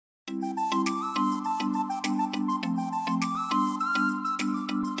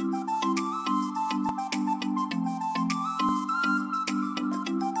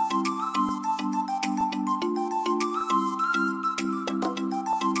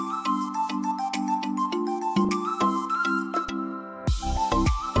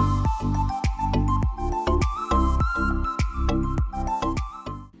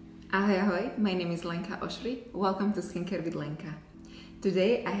my name is Lenka Oshri. Welcome to Skincare with Lenka.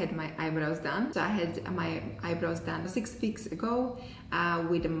 Today I had my eyebrows done. So I had my eyebrows done 6 weeks ago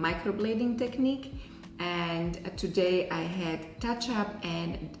with a microblading technique, and today I had touch-up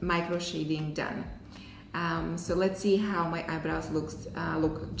and micro shading done. So let's see how my eyebrows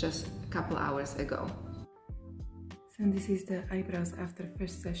look just a couple hours ago. So this is the eyebrows after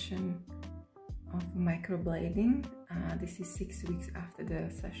first session of microblading. This is 6 weeks after the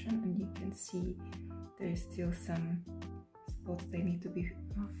session, and you can see there's still some spots they need to be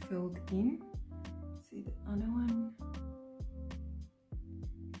filled in. See the other one,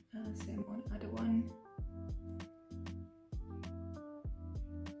 same on other one.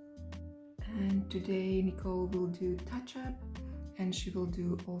 And today Nicole will do touch-up, and she will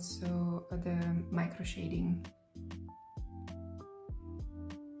do also the micro shading.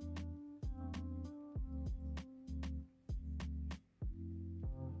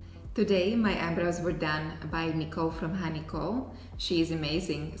 Today my eyebrows were done by Nicole from Nicole. She is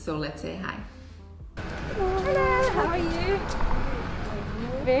amazing, so let's say hi. Hello, how are you?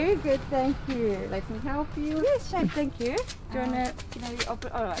 Very good, thank you. Let me help you. Yes, sure, thank you. Do you want to maybe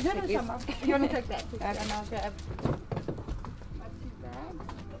open? Oh, right, no, you want to take that? Okay. And I'll grab my 2 bags.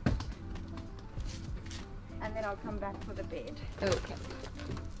 And then I'll come back for the bed. Okay.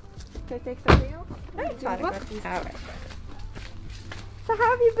 Go take something else? No, it's fine. All right. So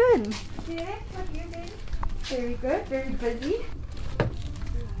how have you been? Yeah, how have you been? Very good, very busy.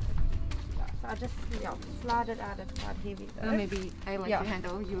 So I'll just slide it out. It's quite heavy though. Well, maybe I like to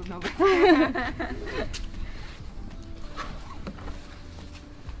handle, you know.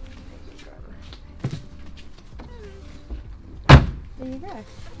 There you go.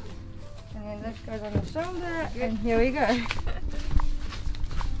 And then this goes on the shoulder, and here we go.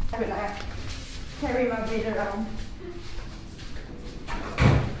 When I carry my bed around.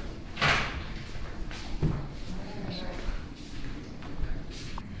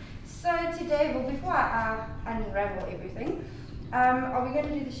 So today, well, before I unravel everything, are we going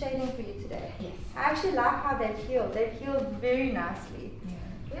to do the shading for you today? Yes. I actually like how they've healed. They've healed very nicely. Yeah.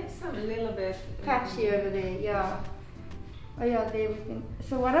 There's some little bit patchy over there, yeah. Oh yeah, there we can.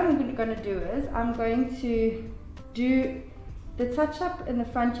 So what I'm going to do is I'm going to do the touch-up in the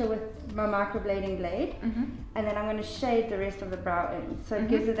front here with my microblading blade, and then I'm going to shade the rest of the brow in, so it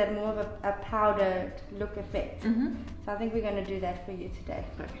gives it that more of a powdered look effect. So I think we're going to do that for you today.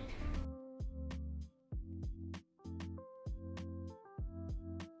 Perfect.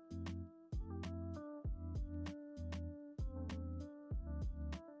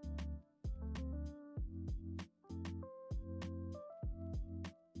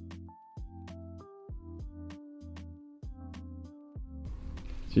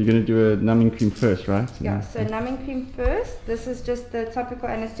 So you're going to do a numbing cream first, right? Yeah, so numbing cream first. This is just the topical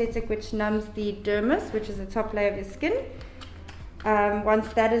anesthetic which numbs the dermis, which is the top layer of your skin. Once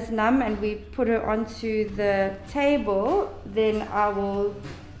that is numb and we put it onto the table, then I will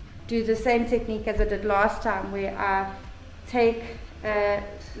do the same technique as I did last time, where I take a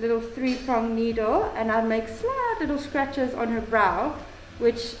little 3-prong needle and I make slight little scratches on her brow,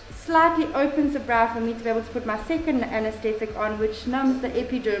 which slightly opens the brow for me to be able to put my second anesthetic on, which numbs the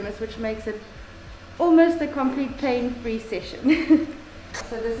epidermis, which makes it almost a complete pain-free session.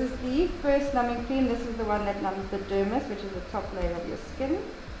 So this is the first numbing cream. This is the one that numbs the dermis, which is the top layer of your skin.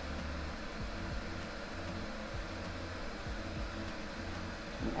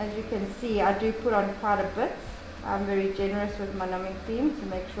 And as you can see, I do put on quite a bit. I'm very generous with my numbing cream to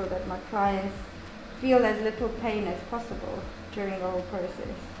make sure that my clients feel as little pain as possible during the whole process.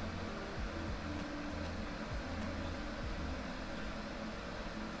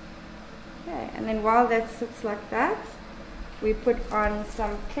 Okay, and then while that sits like that, we put on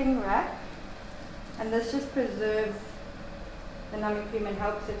some cling wrap, and this just preserves the numbing cream and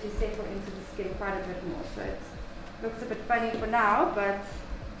helps it to settle into the skin quite a bit more. So it looks a bit funny for now, but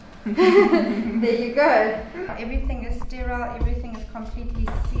there you go. Everything is sterile, everything is completely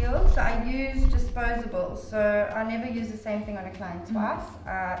sealed. So I use disposables, so I never use the same thing on a client twice.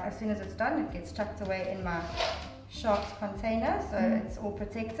 As soon as it's done, it gets chucked away in my sharps container, so it's all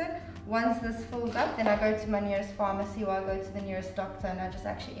protected. Once this fills up, then I go to my nearest pharmacy, or I go to the nearest doctor, and I just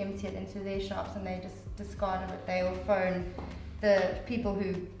actually empty it into their shops, and they just discard it. They'll phone the people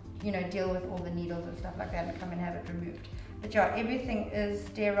who, you know, deal with all the needles and stuff like that and come and have it removed. But yeah, everything is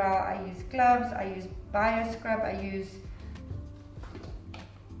sterile. I use gloves, I use bio scrub, I use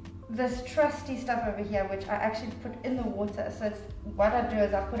this trusty stuff over here, which I actually put in the water. So it's, what I do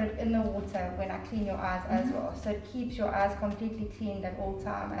is I put it in the water when I clean your eyes as well. So it keeps your eyes completely cleaned at all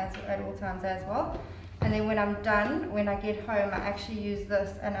times as well. And then when I'm done, when I get home, I actually use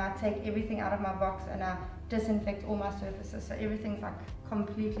this and I take everything out of my box and I disinfect all my surfaces. So everything's like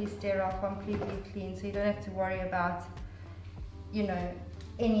completely sterile, completely clean. So you don't have to worry about, you know,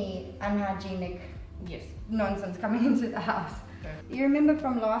 any unhygienic nonsense coming into the house. You remember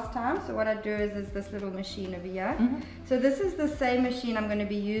from last time, so what I do is this little machine over here. So this is the same machine I'm going to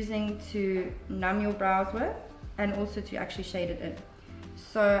be using to numb your brows with and also to actually shade it in.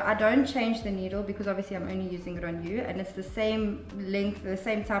 So I don't change the needle because obviously I'm only using it on you, and it's the same length, the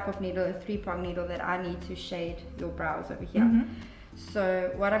same type of needle, a 3-prong needle that I need to shade your brows over here.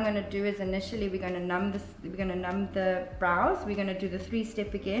 So what I'm going to do is initially we're going to numb the brows. We're going to do the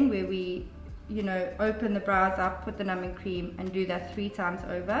 3-step again where we, you know, open the brows up, put the numbing cream and do that 3 times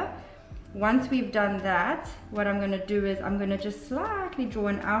over. Once we've done that, what I'm going to do is I'm going to just slightly draw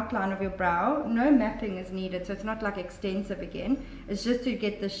an outline of your brow. No mapping is needed, so it's not like extensive again. It's just to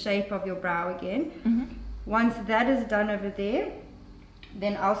get the shape of your brow again. Once that is done over there,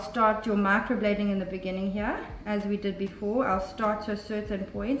 then I'll start your microblading in the beginning here, as we did before. I'll start to a certain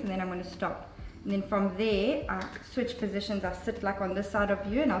point and then I'm going to stop. And then from there, I switch positions. I sit like on this side of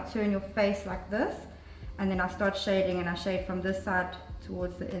you and I'll turn your face like this. And then I start shading and I shade from this side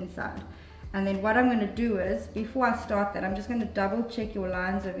towards the inside. And then what I'm going to do is, before I start that, I'm just going to double check your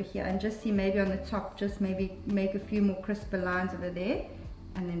lines over here and just see maybe on the top, just maybe make a few more crisper lines over there.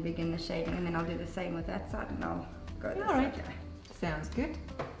 And then begin the shading. And then I'll do the same with that side and I'll go this side. Sounds good.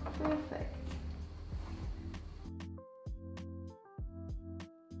 Perfect.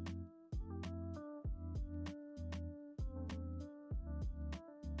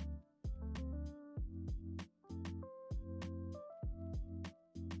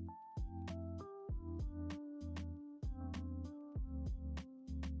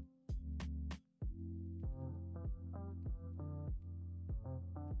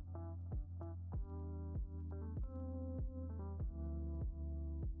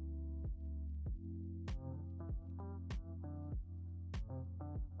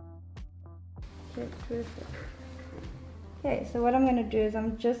 Okay, perfect. Okay, so what I'm going to do is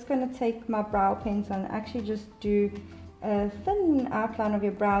I'm just going to take my brow pencil and actually just do a thin outline of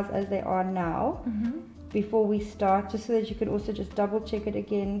your brows as they are now before we start, just so that you can also just double check it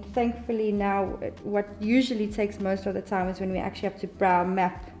again. Thankfully now, what usually takes most of the time is when we actually have to brow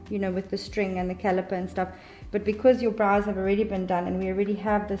map, you know, with the string and the caliper and stuff. But because your brows have already been done and we already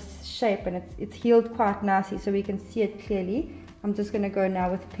have this shape and it's healed quite nicely so we can see it clearly, I'm just going to go now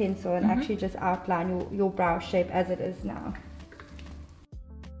with pencil and actually just outline your brow shape as it is now.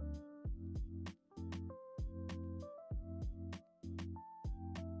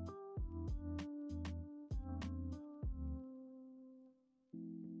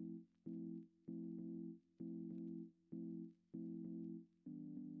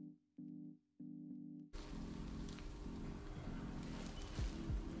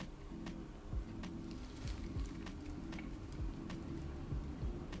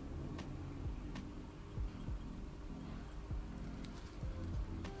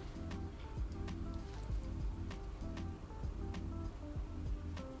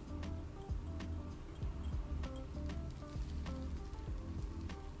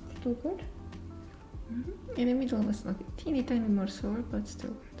 Still good? In the middle was like a teeny tiny more sore, but still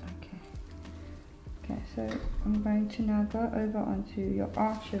good. Okay, so I'm going to now go over onto your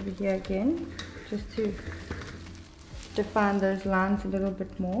arch over here again, just to define those lines a little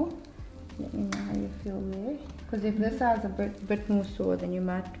bit more. Let me know how you feel there. Because if this side's a bit more sore, then you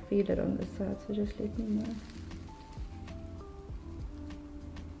might feel it on this side, so just let me know.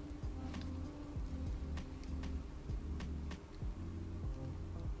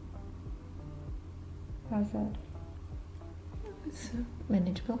 How's that? It's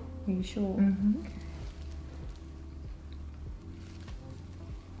manageable. Are you sure? Okay.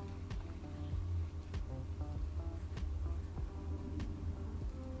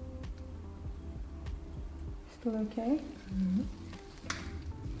 Still okay?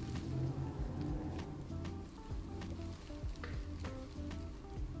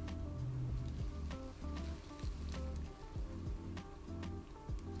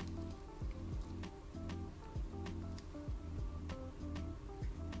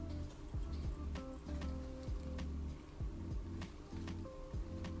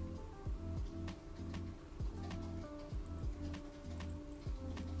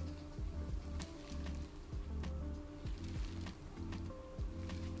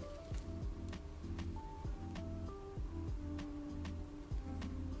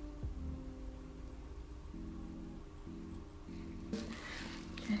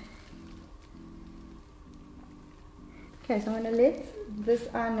 Okay, so I'm going to let this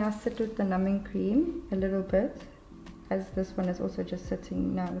eye now sit with the numbing cream a little bit, as this one is also just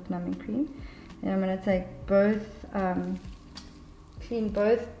sitting now with numbing cream. And I'm going to take both, clean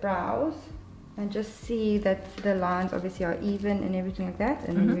both brows and just see that the lines obviously are even and everything like that.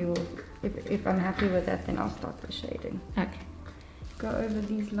 And then we will, if I'm happy with that, then I'll start the shading. Okay. Go over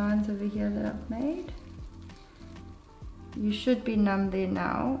these lines over here that I've made. You should be numb there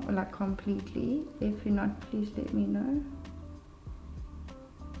now, like completely. If you're not, please let me know.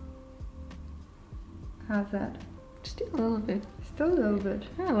 How's that? Still a little bit. Still a little bit.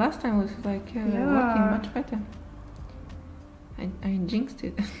 Yeah, last time was like working much better. I jinxed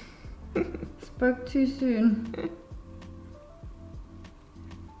it. Spoke too soon.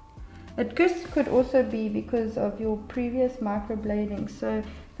 It could also be because of your previous microblading. So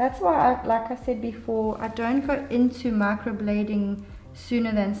that's why, like I said before, I don't go into microblading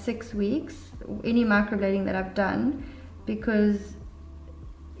sooner than 6 weeks, any microblading that I've done, because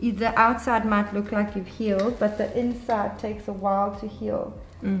the outside might look like you've healed, but the inside takes a while to heal.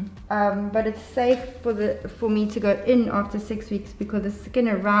 But it's safe for me to go in after 6 weeks because the skin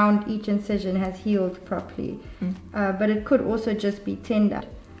around each incision has healed properly. But it could also just be tender.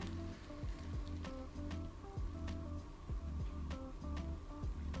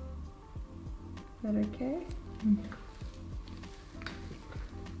 Is that okay?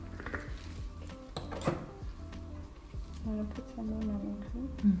 I'm going to put some more numbing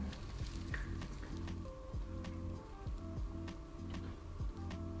cream.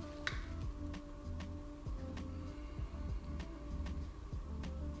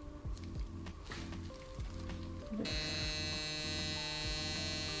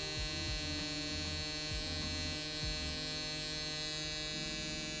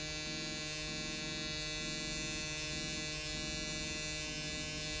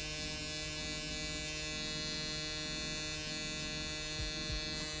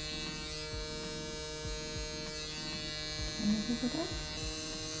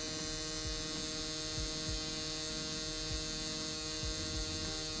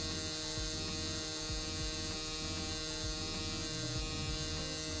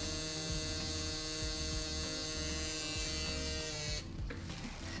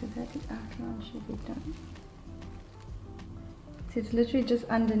 So that the outline should be done. So it's literally just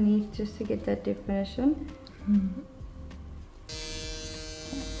underneath just to get that definition.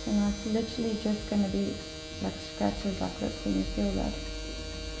 So now it's literally just going to be like scratches like this when you feel that.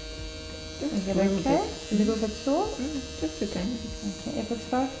 Is it okay? A little bit sore? Just a tiny bit. Okay, if it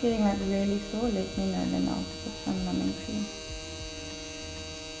starts getting like really sore, let me know, then I'll put some numbing cream.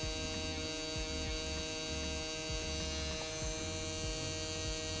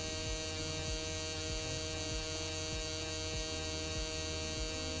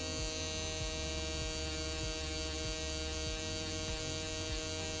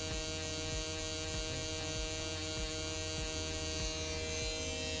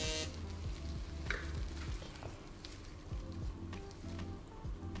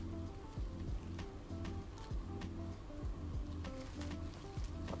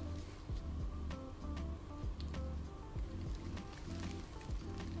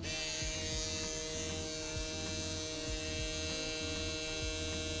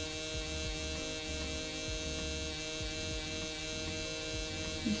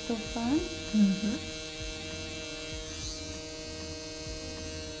 You still fine?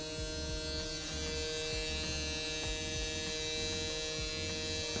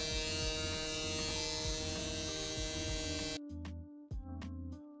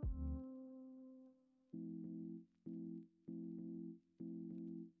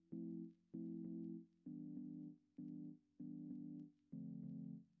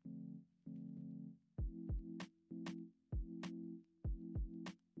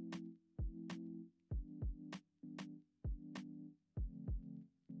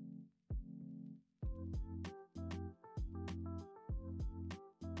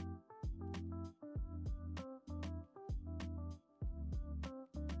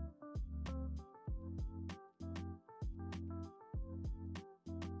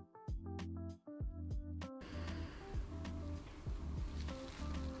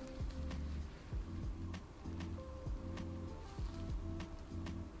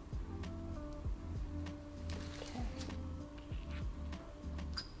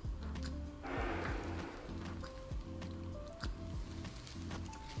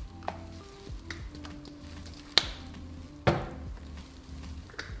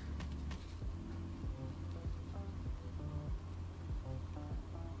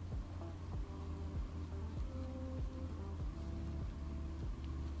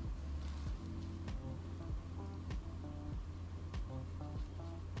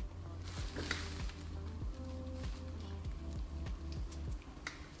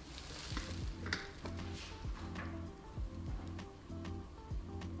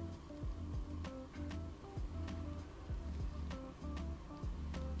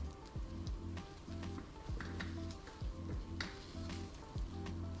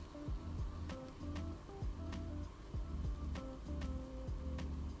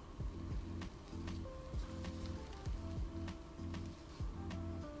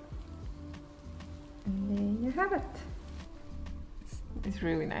 have it. It's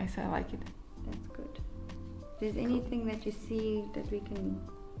really nice. I like it. That's good. Is there anything that you see that we can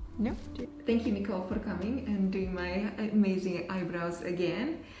No. Thank you, Nicole, for coming and doing my amazing eyebrows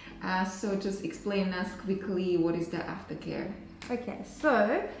again. So just explain us quickly what is the aftercare. Okay,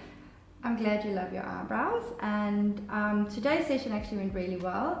 so I'm glad you love your eyebrows, and today's session actually went really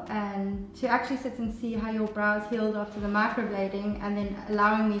well, and to actually sit and see how your brows healed after the microblading, and then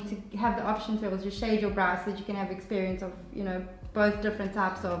allowing me to have the option to be able to shade your brows so that you can have experience of, you know, both different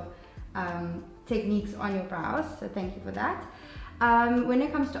types of techniques on your brows, so thank you for that. When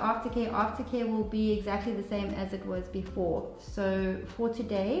it comes to aftercare will be exactly the same as it was before. So for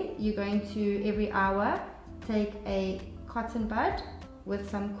today, you're going to every hour take a cotton bud with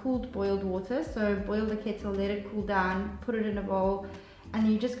some cooled boiled water. So boil the kettle, let it cool down, put it in a bowl, and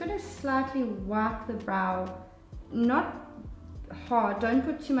you're just going to slightly wipe the brow, not hard, don't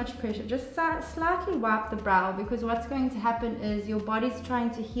put too much pressure, just slightly wipe the brow, because what's going to happen is your body's trying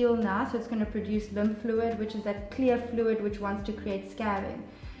to heal now, so it's going to produce lymph fluid, which is that clear fluid which wants to create scabbing.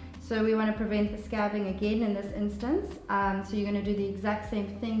 So we want to prevent the scabbing again in this instance. So you're going to do the exact same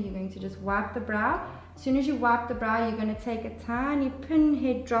thing. You're going to just wipe the brow. As soon as you wipe the brow, you're going to take a tiny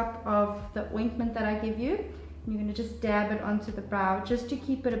pinhead drop of the ointment that I give you. You're going to just dab it onto the brow just to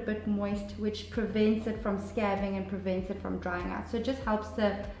keep it a bit moist, which prevents it from scabbing and prevents it from drying out. So it just helps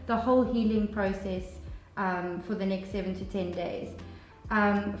the whole healing process for the next 7 to 10 days.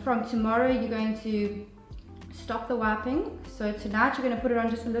 From tomorrow, you're going to stop the wiping. So tonight you're going to put it on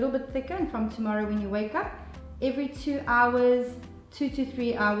just a little bit thicker, and from tomorrow when you wake up, every 2 hours, 2 to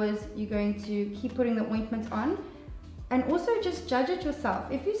 3 hours, you're going to keep putting the ointment on. And also just judge it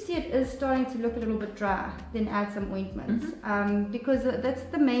yourself. If you see it is starting to look a little bit dry, then add some ointment. Because that's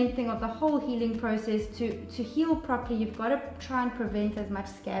the main thing of the whole healing process. To heal properly, you've got to try and prevent as much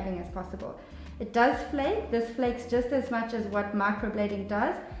scabbing as possible. It does flake. This flakes just as much as what microblading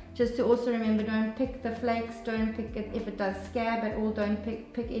does. Just to also remember, don't pick the flakes, don't pick it if it does scab at all, don't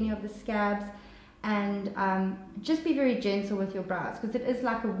pick any of the scabs. And just be very gentle with your brows, because it is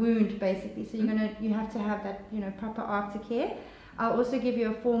like a wound basically, so you have to have that, you know, proper aftercare. I'll also give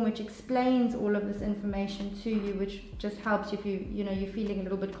you a form which explains all of this information to you, which just helps if you're feeling a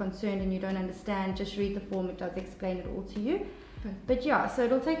little bit concerned and you don't understand. Just read the form, it does explain it all to you. But yeah, so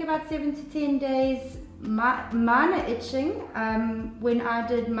it'll take about 7 to 10 days. Minor itching, when I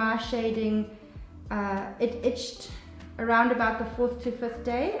did my shading, it itched around about the 4th to 5th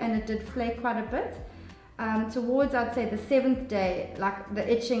day, and it did flake quite a bit. Towards, I'd say, the 7th day, like the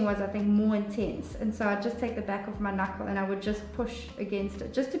itching was, I think, more intense, and so I'd just take the back of my knuckle and I would just push against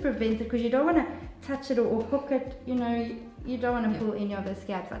it just to prevent it, because you don't want to touch it or hook it, you know, you don't want to pull any of the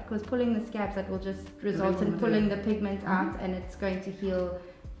scabs out, because pulling the scabs out will just result in pulling the pigment out, and it's going to heal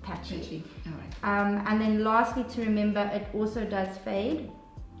patchy. All right. And then lastly, to remember, it also does fade.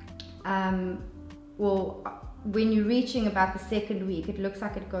 When you're reaching about the 2nd week, it looks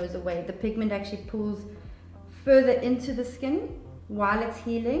like it goes away. The pigment actually pulls further into the skin while it's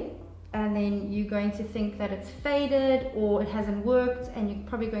healing, and then you're going to think that it's faded or it hasn't worked, and you're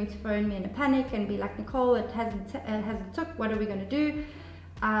probably going to phone me in a panic and be like, Nicole, it hasn't took, what are we going to do?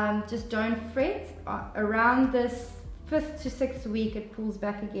 Just don't fret. Around this 5th to 6th week, it pulls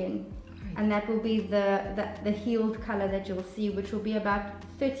back again. And that will be the healed color that you'll see, which will be about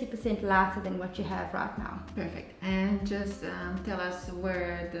 30% lighter than what you have right now. Perfect. And just tell us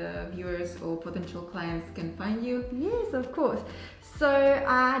where the viewers or potential clients can find you. Yes, of course. So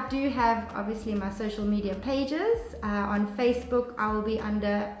I do have obviously my social media pages. On Facebook, I will be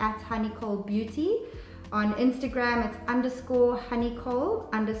under @HoneyColeBeauty. On Instagram, it's _HoneyCole,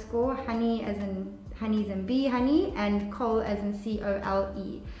 honey as in honey's in bee, honey, and Cole as in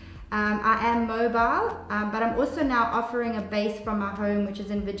COLE. I am mobile, but I'm also now offering a base from my home, which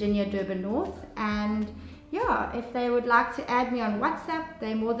is in Virginia, Durban North. And yeah, if they would like to add me on WhatsApp,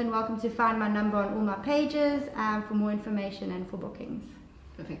 they're more than welcome to find my number on all my pages for more information and for bookings.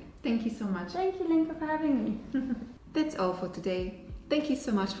 Perfect. Thank you so much. Thank you, Lenka, for having me. That's all for today. Thank you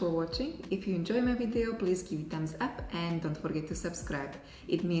so much for watching. If you enjoy my video, please give it a thumbs up and don't forget to subscribe.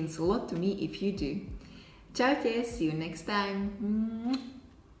 It means a lot to me if you do. Ciao, see you next time.